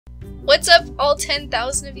What's up, all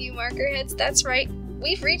 10,000 of you markerheads? That's right,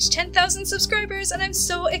 we've reached 10,000 subscribers and I'm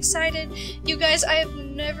so excited. You guys, I have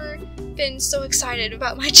never been so excited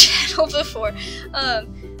about my channel before.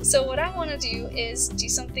 So what I want to do is do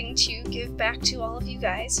something to give back to all of you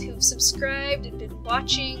guys who've subscribed and been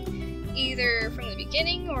watching either from the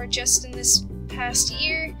beginning or just in this past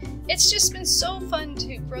year. It's just been so fun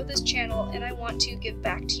to grow this channel and I want to give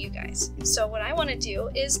back to you guys. So what I want to do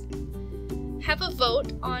is have a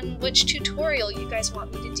vote on which tutorial you guys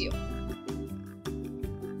want me to do.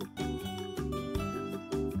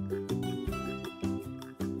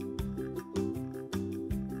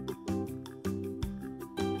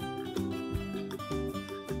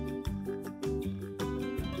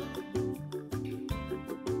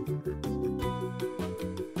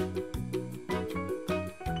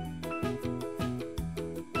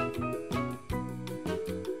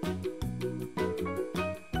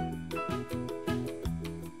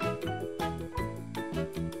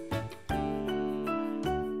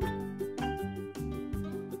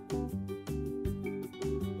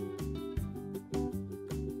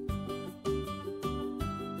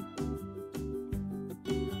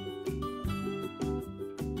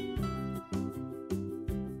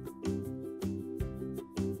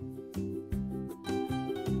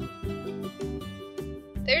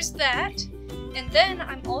 There's that, and then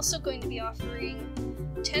I'm also going to be offering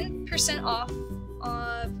 10% off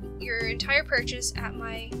of your entire purchase at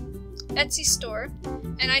my Etsy store,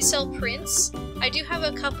 and I sell prints. I do have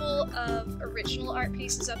a couple of original art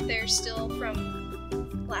pieces up there still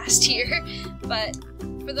from last year, but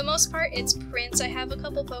for the most part it's prints. I have a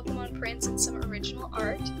couple Pokemon prints and some original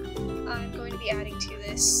art. I'm going to be adding to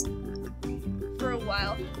this for a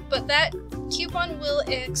while, but that coupon will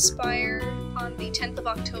expire on the 10th of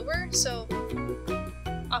October, so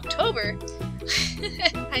October?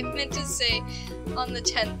 I meant to say on the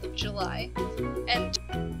 10th of July. And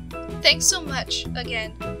thanks so much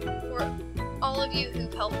again for all of you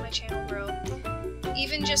who've helped my channel grow.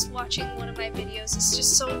 Even just watching one of my videos is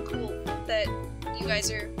just so cool that you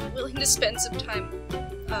guys are willing to spend some time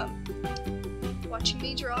watching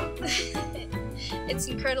me draw. It's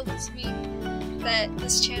incredible to me that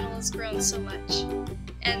this channel has grown so much,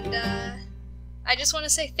 and I just want to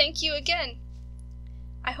say thank you again.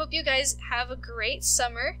 I hope you guys have a great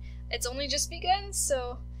summer. It's only just begun,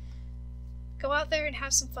 so go out there and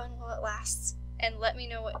have some fun while it lasts, and let me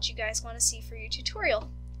know what you guys want to see for your tutorial.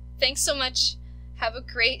 Thanks so much. Have a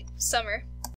great summer.